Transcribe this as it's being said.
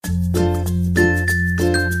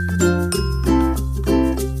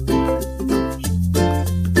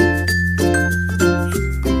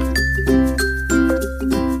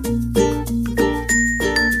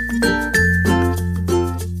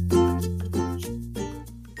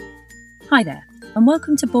Hi there, and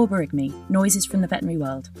welcome to Borborygmi, Noises from the Veterinary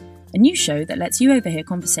World, a new show that lets you overhear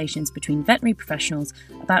conversations between veterinary professionals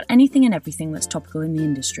about anything and everything that's topical in the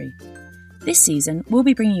industry. This season, we'll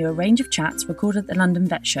be bringing you a range of chats recorded at the London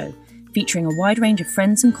Vet Show, featuring a wide range of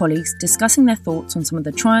friends and colleagues discussing their thoughts on some of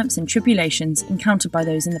the triumphs and tribulations encountered by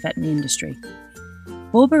those in the veterinary industry.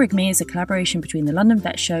 Borborygmi is a collaboration between the London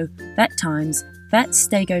Vet Show, Vet Times, Vets,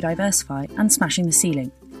 Stay Go Diversify and Smashing the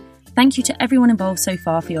Ceiling. Thank you to everyone involved so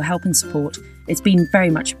far for your help and support. It's been very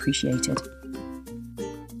much appreciated.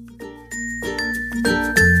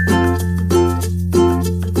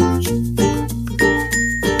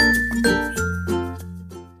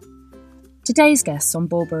 Today's guests on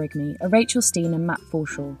Borborygmi are Rachel Steen and Matt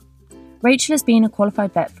Forshaw. Rachel has been a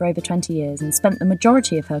qualified vet for over 20 years and spent the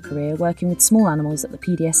majority of her career working with small animals at the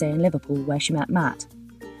PDSA in Liverpool, where she met Matt.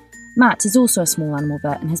 Matt is also a small animal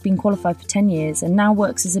vet and has been qualified for 10 years and now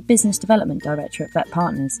works as a business development director at Vet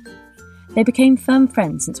Partners. They became firm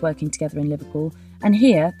friends since working together in Liverpool, and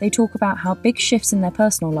here they talk about how big shifts in their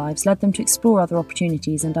personal lives led them to explore other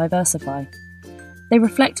opportunities and diversify. They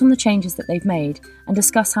reflect on the changes that they've made and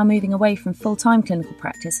discuss how moving away from full-time clinical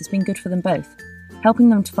practice has been good for them both, helping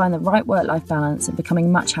them to find the right work-life balance and becoming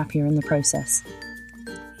much happier in the process.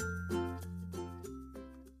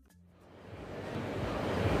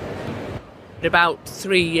 About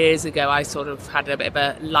 3 years ago, I sort of had a bit of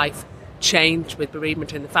a life change with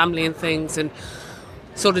bereavement in the family and things, and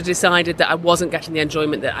sort of decided that I wasn't getting the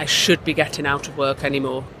enjoyment that I should be getting out of work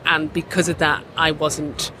anymore. And because of that, I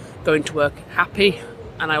wasn't going to work happy,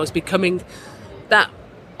 and I was becoming that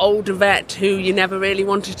older vet who you never really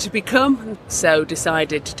wanted to become. So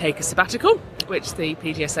decided to take a sabbatical, which the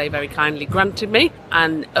PDSA very kindly granted me,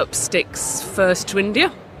 and up sticks first to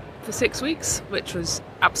India for 6 weeks, which was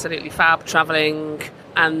absolutely fab, travelling,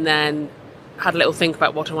 and then had a little think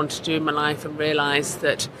about what I wanted to do in my life and realised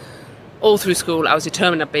that all through school I was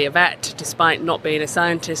determined I'd be a vet, despite not being a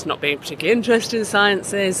scientist, not being particularly interested in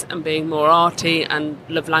sciences and being more arty and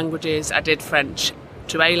love languages. I did French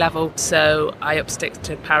to A level, so I upsticked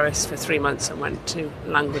to Paris for 3 months and went to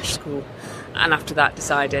language school, and after that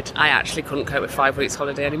decided I actually couldn't cope with 5 weeks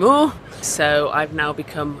holiday anymore, so I've now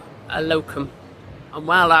become a locum. And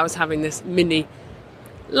while I was having this mini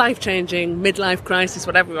life-changing midlife crisis,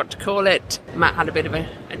 whatever we want to call it, Matt had a bit of a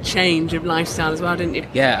change of lifestyle as well, didn't you?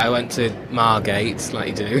 Yeah, I went to Margate, like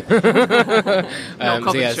you do. Not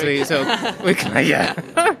Coventry.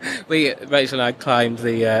 Rachel and I climbed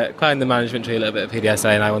the management tree a little bit at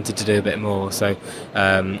PDSA, and I wanted to do a bit more. So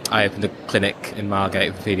I opened a clinic in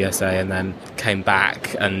Margate for PDSA, and then came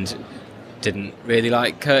back and didn't really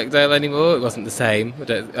like Kirkdale anymore. It wasn't the same.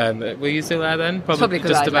 Were you still there then? Probably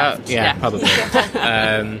just about. Left. Yeah, probably.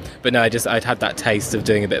 But no, I'd had that taste of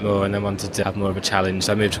doing a bit more, and then wanted to have more of a challenge.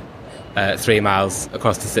 So I moved 3 miles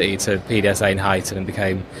across the city to PDSA in Huyton and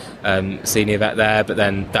became senior vet there. But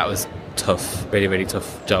then that was tough, really, really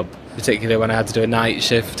tough job. Particularly when I had to do a night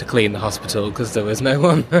shift to clean the hospital because there was no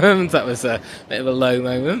one. That was a bit of a low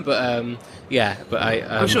moment, but I'm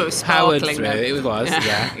sure it was sparkling. Powered through. It was,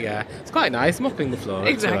 yeah. It's quite nice mopping the floor.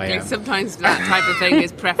 Exactly. Sometimes that type of thing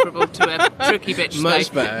is preferable to a tricky bitch. Much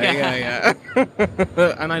better. Yeah.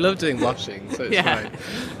 And I love doing washing, so it's fine.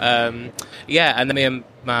 And then me and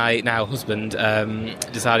my now husband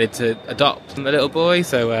decided to adopt a little boy,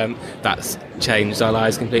 so that's changed our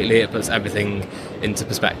lives completely. It puts everything into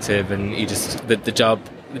perspective, and you just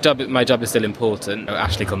my job is still important.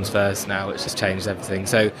 Ashley comes first now, which has changed everything.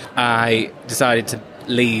 So I decided to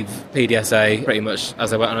leave PDSA pretty much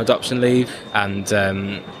as I went on adoption leave, and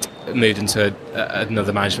moved into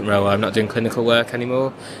another management role where I'm not doing clinical work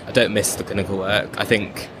anymore. I don't miss the clinical work. I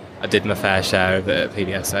think I did my fair share of it at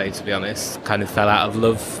PDSA, to be honest. Kind of fell out of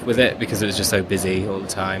love with it because it was just so busy all the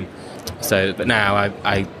time. So, but now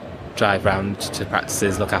I drive around to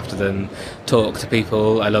practices, look after them, talk to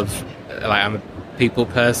people. I'm a people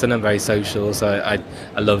person, I'm very social, so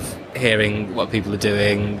I love hearing what people are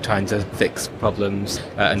doing, trying to fix problems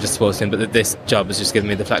and just supporting them. But this job has just given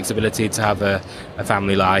me the flexibility to have a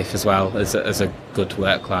family life as well as a good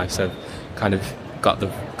work life, so kind of got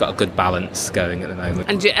a good balance going at the moment.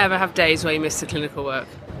 And do you ever have days where you miss the clinical work?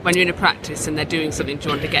 When you're in a practice and they're doing something, do you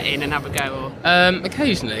want to get in and have a go? Or?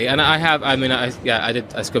 Occasionally, and I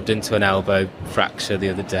scrubbed into an elbow fracture the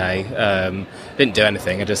other day. Didn't do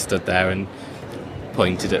anything, I just stood there and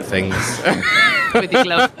pointed at things. With your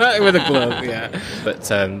glove. With a glove, yeah.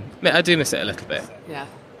 But I do miss it a little bit. Yeah.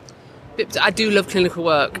 I do love clinical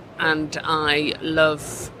work, and I'm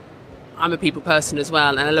a people person as well,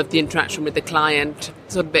 and I love the interaction with the client,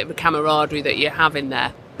 sort of a bit of a camaraderie that you have in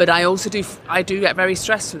there. But I also do get very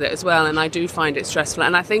stressed with it as well, and I do find it stressful.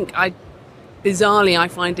 And I think bizarrely, I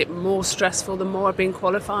find it more stressful the more I've been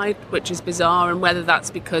qualified, which is bizarre. And whether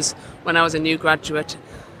that's because when I was a new graduate,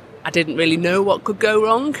 I didn't really know what could go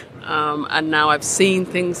wrong. And now I've seen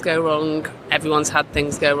things go wrong. Everyone's had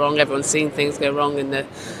things go wrong. Everyone's seen things go wrong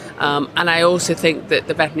and I also think that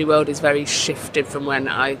the veterinary world is very shifted from when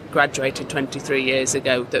I graduated 23 years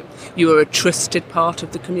ago, that you were a trusted part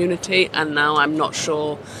of the community, and now I'm not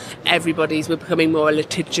sure we're becoming more a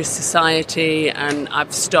litigious society, and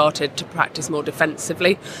I've started to practice more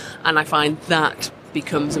defensively, and I find that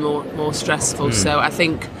becomes more stressful. So I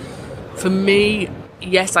think for me,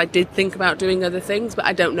 yes, I did think about doing other things, but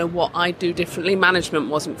I don't know what I'd do differently. Management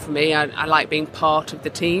wasn't for me. I like being part of the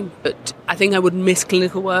team, but I think I would miss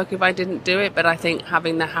clinical work if I didn't do it. But I think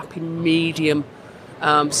having the happy medium,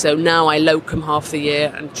 so now I locum half the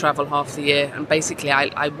year and travel half the year, and basically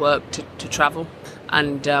I work to travel.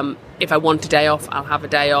 And if I want a day off, I'll have a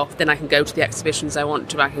day off. Then I can go to the exhibitions I want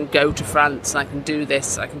to. I can go to France. I can do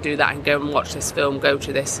this. I can do that. I can go and watch this film, go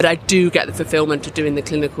to this. But I do get the fulfilment of doing the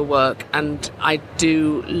clinical work. And I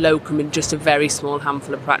do locum in just a very small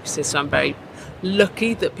handful of practices. So I'm very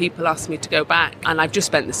lucky that people ask me to go back. And I've just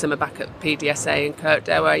spent the summer back at PDSA in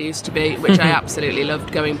Kirkdale, where I used to be, which I absolutely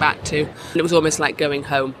loved going back to. And it was almost like going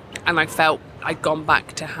home. And I felt I'd gone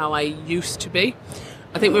back to how I used to be.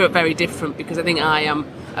 I think we're very different, because I think I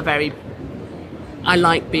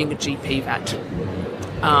like being a GP vet,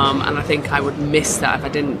 and I think I would miss that if I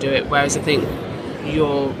didn't do it, whereas I think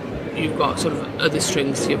you've got sort of other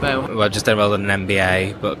strings to your bow. Well, I just enrolled in an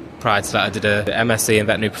MBA, but prior to that I did a MSc in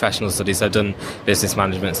Veterinary Professional Studies, so I've done business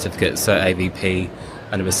management certificates, AVP,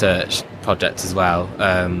 and a research project as well.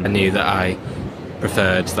 I knew that I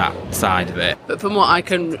preferred that side of it. But from what I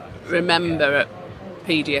can remember at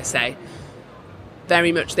PDSA,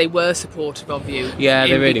 very much they were supportive of you. Yeah,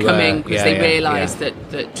 they really were. Because they realised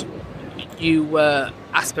that you were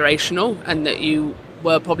aspirational and that you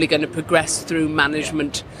were probably going to progress through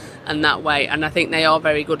management and that way. And I think they are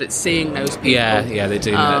very good at seeing those people. Yeah, they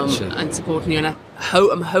do. And supporting you. And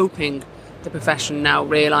I'm hoping the profession now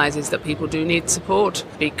realises that people do need support,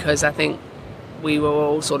 because I think we were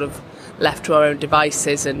all sort of left to our own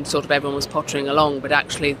devices and sort of everyone was pottering along, but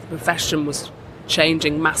actually the profession was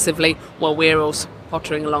changing massively while we're all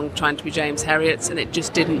pottering along trying to be James Herriot's, and it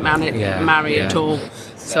just didn't marry at all.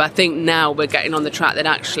 So I think now we're getting on the track that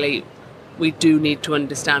actually we do need to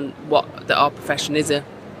understand that our profession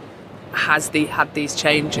had these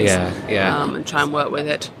changes, and try and work with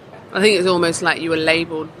it. I think it's almost like you were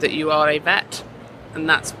labelled that you are a vet, and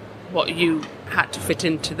that's what you had to fit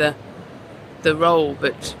into the role,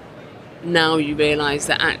 but now you realise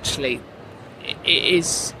that actually it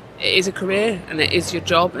is a career and it is your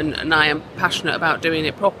job, and I am passionate about doing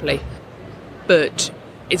it properly, but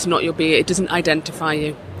it's not your it doesn't identify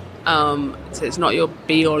you, so it's not your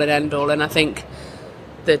be all and end all. And I think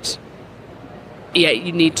that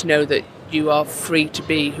you need to know that you are free to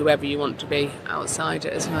be whoever you want to be outside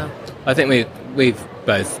it as well. I think we've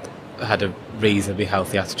both had a reasonably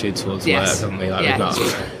healthy attitude towards work, haven't we?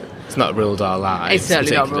 It's not ruled our lives. It's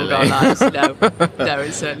certainly not ruled our lives. No,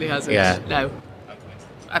 it certainly hasn't. No.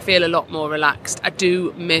 I feel a lot more relaxed. I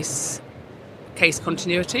do miss case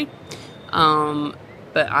continuity, but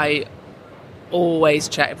I always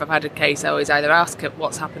check. If I've had a case, I always either ask it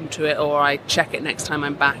what's happened to it, or I check it next time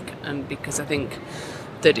I'm back. And because I think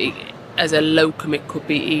that as a locum, it could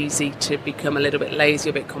be easy to become a little bit lazy,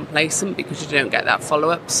 a bit complacent, because you don't get that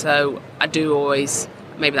follow-up. So I do always,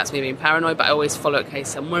 maybe that's me being paranoid, but I always follow a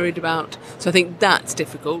case I'm worried about. So I think that's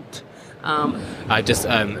difficult. I just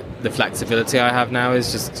the flexibility I have now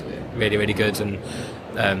is just really, really good, and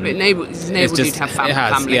it enables you to have family. It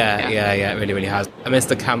has, family. It really, really has. I miss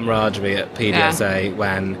the camaraderie at PDSA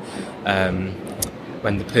when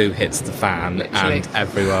the poo hits the fan. Literally. And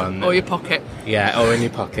everyone, or your pocket, or in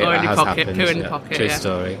your pocket, or in your pocket, happened. Poo in your pocket, true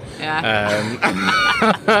story. Yeah.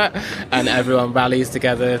 And everyone rallies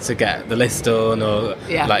together to get the list done, or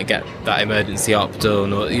like get that emergency op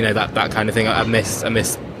done, or that kind of thing. I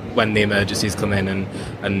miss when the emergencies come in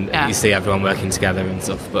and you see everyone working together and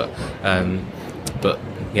stuff, but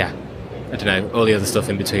yeah, I don't know, all the other stuff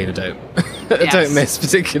in between I don't miss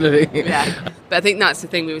particularly. But I think that's the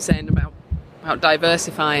thing we were saying about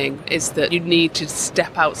diversifying, is that you need to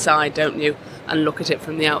step outside, don't you, and look at it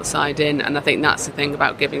from the outside in. And I think that's the thing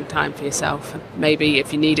about giving time for yourself. Maybe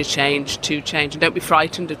if you need a change, to change, and don't be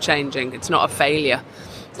frightened of changing. It's not a failure.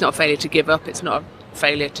 It's not a failure to give up. It's not a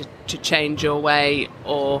failure to change your way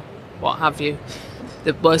or what have you.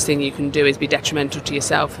 The worst thing you can do is be detrimental to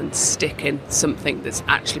yourself and stick in something that's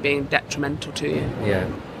actually being detrimental to you. Yeah.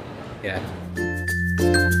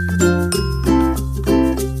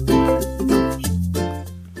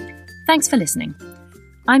 Thanks for listening.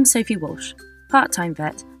 I'm Sophie Walsh, part-time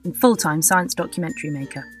vet and full-time science documentary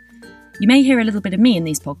maker. You may hear a little bit of me in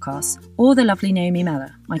these podcasts, or the lovely Naomi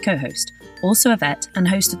Meller, my co-host, also a vet and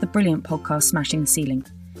host of the brilliant podcast Smashing the Ceiling.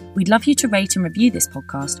 We'd love you to rate and review this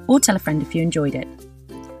podcast or tell a friend if you enjoyed it.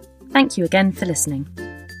 Thank you again for listening.